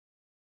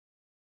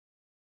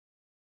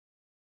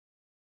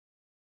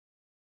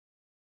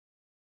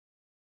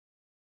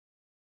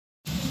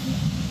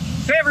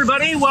Hey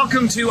everybody,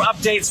 welcome to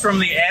Updates from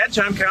the Edge.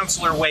 I'm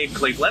Councillor Wade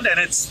Cleveland, and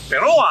it's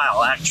been a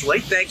while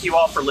actually. Thank you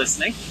all for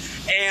listening.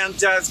 And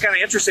it's kind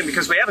of interesting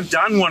because we haven't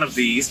done one of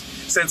these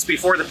since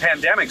before the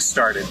pandemic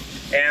started.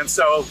 And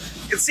so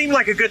it seemed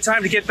like a good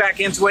time to get back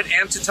into it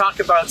and to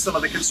talk about some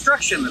of the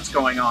construction that's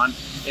going on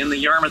in the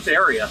Yarmouth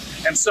area.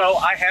 And so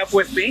I have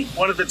with me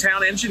one of the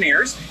town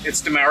engineers.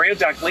 It's Demario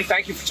Dunkley.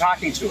 Thank you for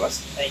talking to us.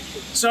 Thank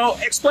you. So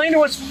explain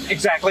to us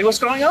exactly what's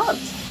going on.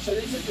 So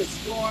this is the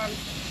storm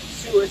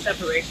sewer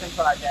separation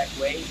project,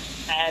 Wade,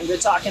 and we're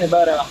talking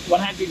about a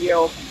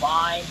 100-year-old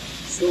combined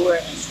sewer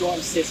and storm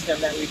system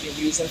that we've been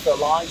using for a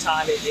long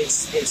time.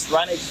 It's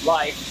run its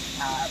life.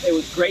 It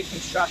was great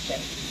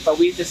construction, but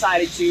we've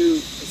decided to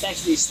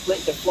essentially split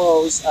the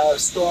flows of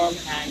storm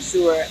and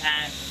sewer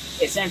and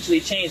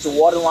essentially change the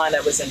water line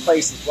that was in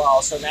place as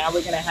well. So now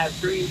we're going to have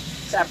 3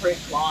 separate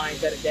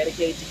lines that are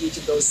dedicated to each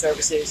of those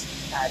services,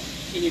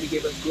 continue to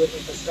give us good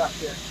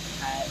infrastructure,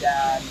 and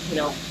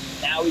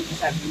now we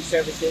just have new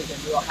services,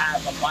 and we'll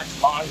have a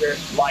much longer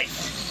life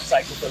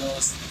cycle for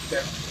those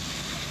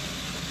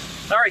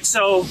services. All right,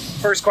 so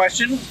first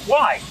question,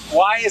 why?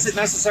 Why is it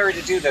necessary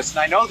to do this? And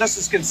I know this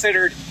is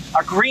considered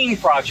a green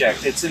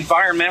project. It's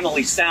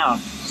environmentally sound.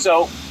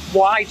 So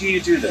why do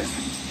you do this?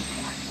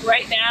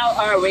 Right now,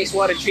 our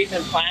wastewater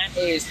treatment plant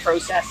is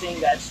processing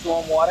that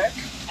storm water,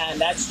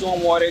 and that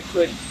storm water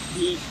could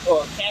be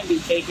or can be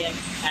taken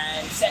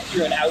and sent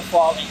through an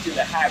outfall into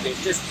the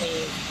harvest, just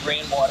clean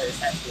rainwater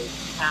essentially.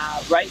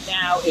 Right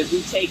now, if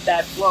we take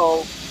that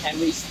flow and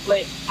we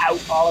split out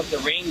all of the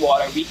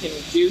rainwater, we can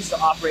reduce the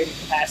operating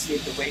capacity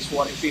of the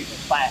wastewater treatment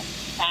plant.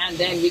 And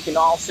then we can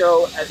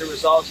also, as a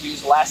result,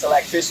 use less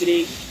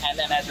electricity, and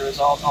then as a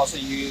result also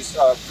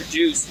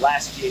produce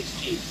less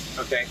GHGs.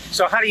 Okay,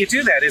 so how do you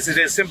do that? Is it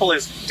as simple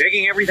as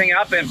digging everything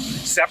up and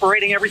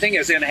separating everything,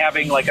 as in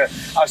having like a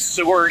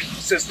sewer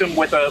system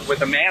with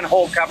a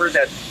manhole cover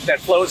that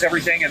flows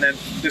everything, and then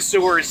the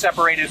sewer is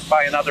separated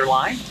by another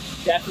line?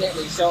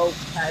 Definitely. So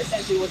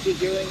essentially what you're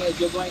doing is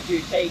you're going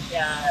to take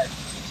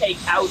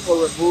out or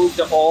remove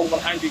the old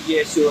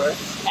 100-year sewer,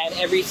 and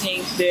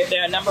everything,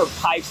 there are a number of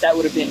pipes that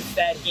would have been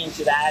fed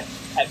into that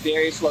at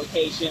various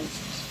locations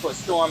for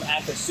storm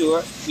and for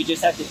sewer. We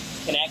just have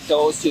to connect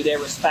those to their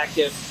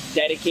respective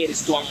dedicated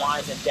storm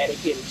lines and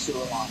dedicated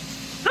sewer lines.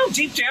 How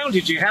deep down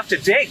did you have to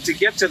dig to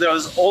get to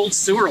those old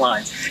sewer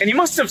lines? And you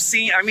must have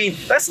seen, I mean,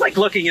 that's like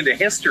looking into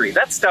history.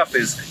 That stuff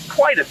is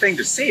quite a thing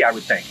to see, I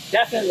would think.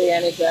 Definitely,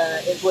 and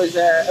it was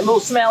a little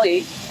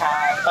smelly.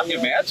 I can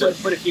imagine.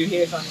 Put a few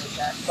hairs on your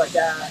chest, but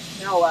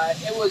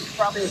it was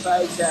probably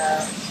about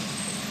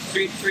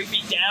 3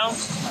 feet down,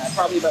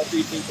 probably about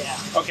 3 feet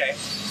down. Okay.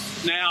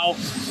 Now,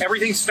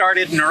 everything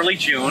started in early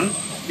June.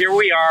 Here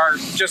we are,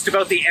 just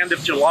about the end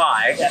of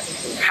July.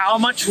 Definitely. How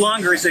much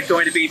longer is it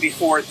going to be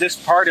before this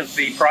part of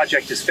the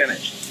project is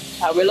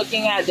finished? We're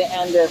looking at the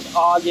end of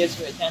August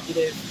for a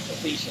tentative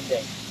completion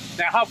date.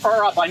 Now, how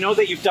far up? I know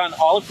that you've done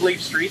all of Glebe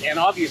Street, and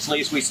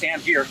obviously, as we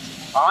stand here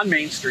on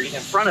Main Street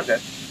in front of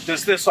it,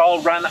 does this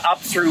all run up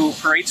through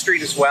Parade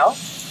Street as well?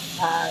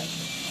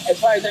 As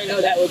far as I know,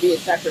 that would be a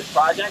separate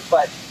project,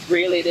 but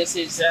really this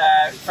is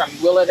from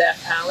Willard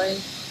F. Allen,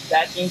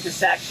 that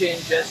intersection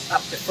just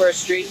up to 1st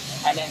Street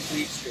and then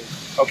Glebe Street.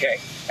 Okay,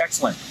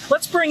 excellent.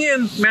 Let's bring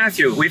in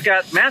Matthew. We've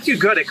got Matthew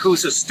Goodick,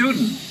 who's a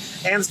student,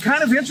 and it's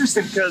kind of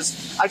interesting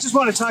because I just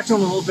want to talk to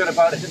him a little bit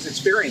about his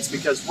experience,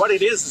 because what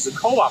it is a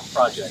co-op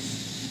project.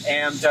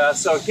 And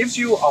so it gives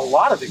you a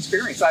lot of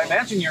experience. I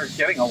imagine you're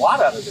getting a lot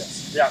out of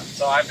this. Yeah,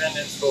 so I've been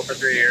in school for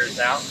 3 years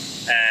now,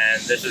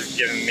 and this has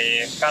given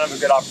me kind of a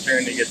good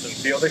opportunity to get some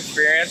field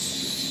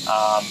experience,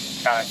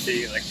 kind of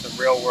see like the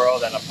real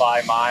world and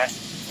apply my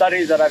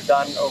studies that I've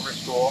done over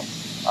school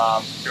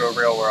to a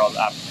real world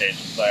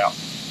application. So yeah.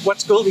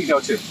 What school do you go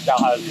to?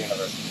 Dalhousie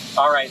University.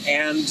 All right,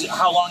 and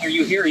how long are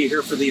you here? Are you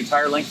here for the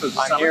entire length of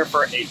the summer? I'm here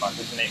for 8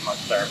 months. It's an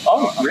 8-month term.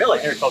 Oh, really?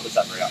 I'm here till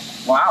December, yeah.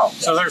 Wow. Yeah.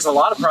 So there's a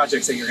lot of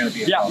projects that you're going to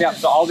be involved in. Yeah.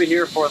 So I'll be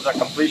here for the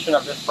completion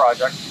of this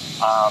project,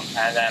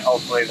 and then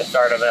hopefully the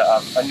start of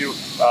a new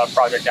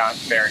project down at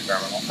the ferry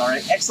terminal. All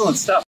right, excellent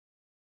stuff.